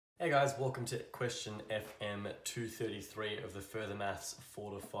Hey guys, welcome to question FM233 of the Further Maths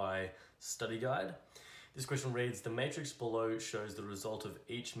Fortify study guide. This question reads, the matrix below shows the result of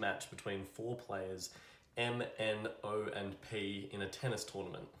each match between four players, M, N, O, and P in a tennis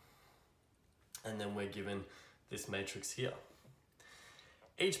tournament. And then we're given this matrix here.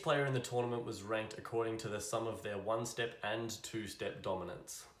 Each player in the tournament was ranked according to the sum of their one-step and two-step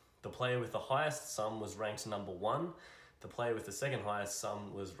dominance. The player with the highest sum was ranked number 1, the player with the second highest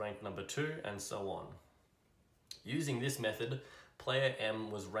sum was ranked number 2, and so on. Using this method, player M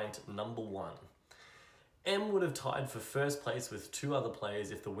was ranked number 1. M would have tied for first place with two other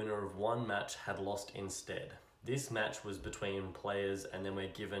players if the winner of one match had lost instead. This match was between players, and then we're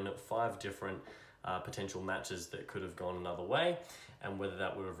given 5 different potential matches that could have gone another way, and whether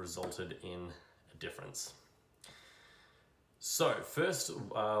that would have resulted in a difference. So first,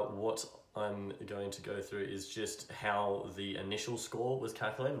 what I'm going to go through is just how the initial score was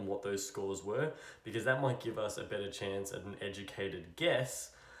calculated and what those scores were, because that might give us a better chance at an educated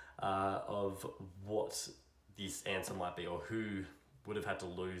guess of what this answer might be, or who would have had to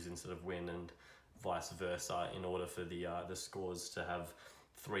lose instead of win, and vice versa, in order for the scores to have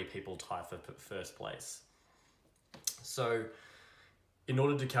 3 people tie for first place. So in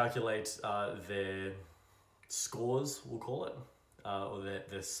order to calculate their scores, we'll call it, or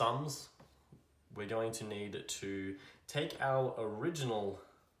their sums, we're going to need to take our original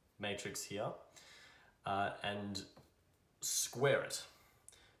matrix here and square it.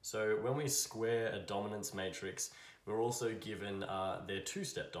 So when we square a dominance matrix, we're also given their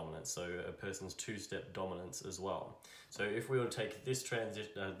two-step dominance, so a person's two-step dominance as well. So if we were to take this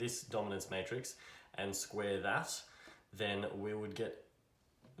this dominance matrix and square that, then we would get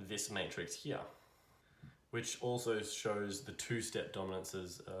this matrix here, which also shows the two-step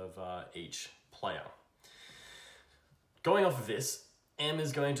dominances of each player. Going off of this, M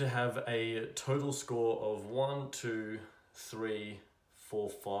is going to have a total score of 1, 2, 3, 4,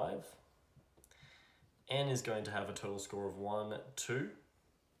 5. N is going to have a total score of 1, 2.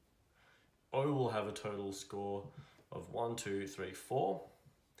 O will have a total score of 1, 2, 3, 4.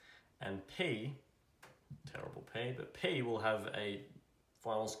 And P, terrible P, but P will have a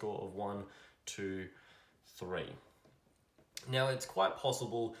final score of 1, 2, 3. Now it's quite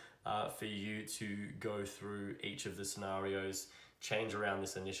possible for you to go through each of the scenarios, change around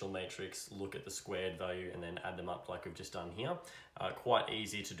this initial matrix, look at the squared value, and then add them up like we've just done here. Quite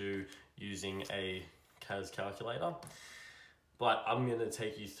easy to do using a CAS calculator, but I'm going to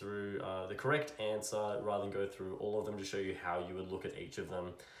take you through the correct answer rather than go through all of them, to show you how you would look at each of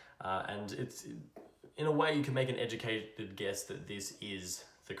them. And it's, in a way, you can make an educated guess that this is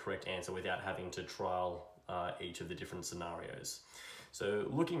the correct answer without having to trial each of the different scenarios. So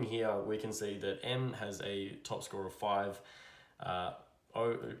looking here, we can see that M has a top score of 5,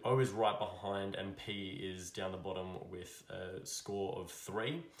 O is right behind, and P is down the bottom with a score of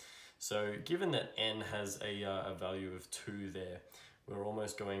 3. So given that N has a value of 2 there, we're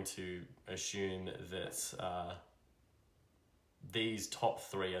almost going to assume that these top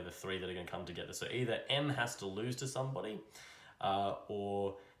 3 are the 3 that are going to come together. So either M has to lose to somebody,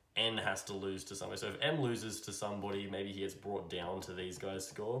 or N has to lose to somebody. So if M loses to somebody, maybe he gets brought down to these guys'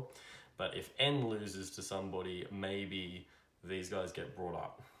 score. But if N loses to somebody, maybe these guys get brought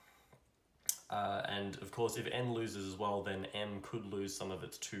up. And of course, if N loses as well, then M could lose some of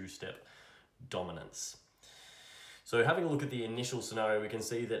its two-step dominance. So having a look at the initial scenario, we can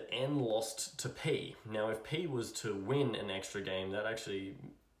see that N lost to P. Now, if P was to win an extra game, that actually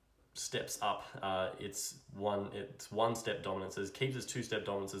steps up its one-step dominances, keeps its two-step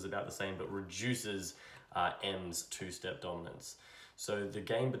dominances about the same, but reduces M's two-step dominance. So the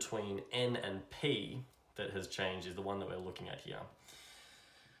game between N and P that has changed is the one that we're looking at here.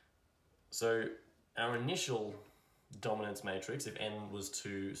 So our initial dominance matrix, if N was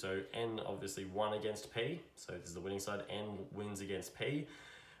to, so N obviously won against P, so this is the winning side, N wins against P.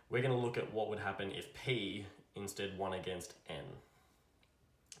 We're going to look at what would happen if P instead won against N.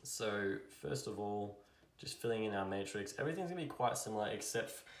 So first of all, just filling in our matrix, everything's going to be quite similar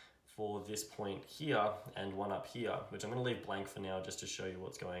except for this point here and one up here, which I'm going to leave blank for now just to show you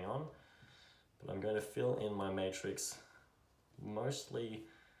what's going on. But I'm going to fill in my matrix mostly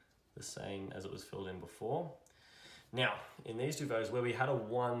the same as it was filled in before. Now, in these two values, where we had a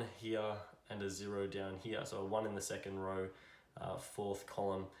 1 here and a 0 down here, so a 1 in the second row, 4th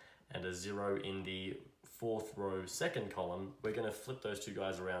column, and a 0 in the 4th row, 2nd column, we're going to flip those two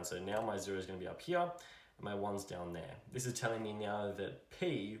guys around. So now my 0 is going to be up here, and my 1's down there. This is telling me now that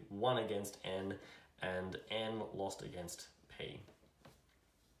P won against N, and N lost against P.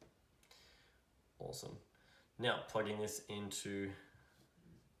 Awesome. Now, plugging this into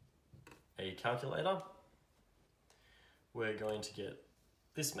a calculator, we're going to get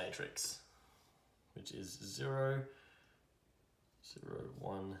this matrix, which is 0, 0,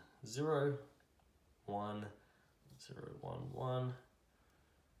 1, 0, 1, 0, 1, 1,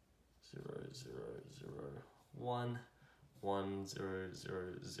 0, 0, 0, 1, 1, 0, 0,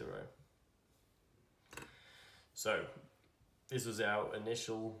 0. So this was our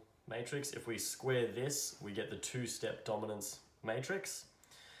initial matrix. If we square this, we get the two-step dominance matrix.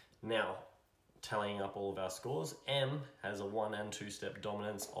 Now, tallying up all of our scores, M has a 1 and 2-step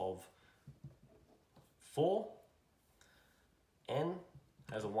dominance of 4. N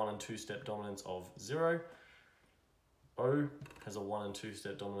has a 1 and 2-step dominance of 0. O has a 1 and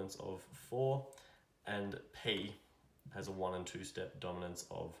 2-step dominance of 4. And P has a 1 and 2-step dominance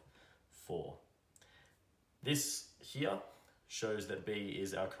of 4. This here shows that B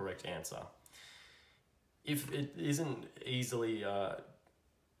is our correct answer. If it isn't easily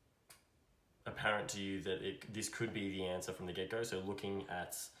apparent to you that this could be the answer from the get-go, so looking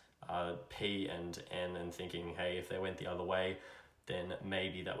at P and N and thinking, hey, if they went the other way, then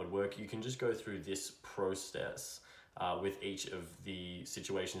maybe that would work. You can just go through this process with each of the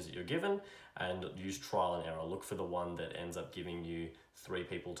situations that you're given and use trial and error. Look for the one that ends up giving you 3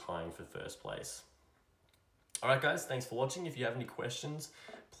 people tying for first place. All right, guys, thanks for watching. If you have any questions,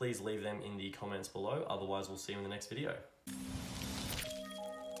 please leave them in the comments below. Otherwise, we'll see you in the next video.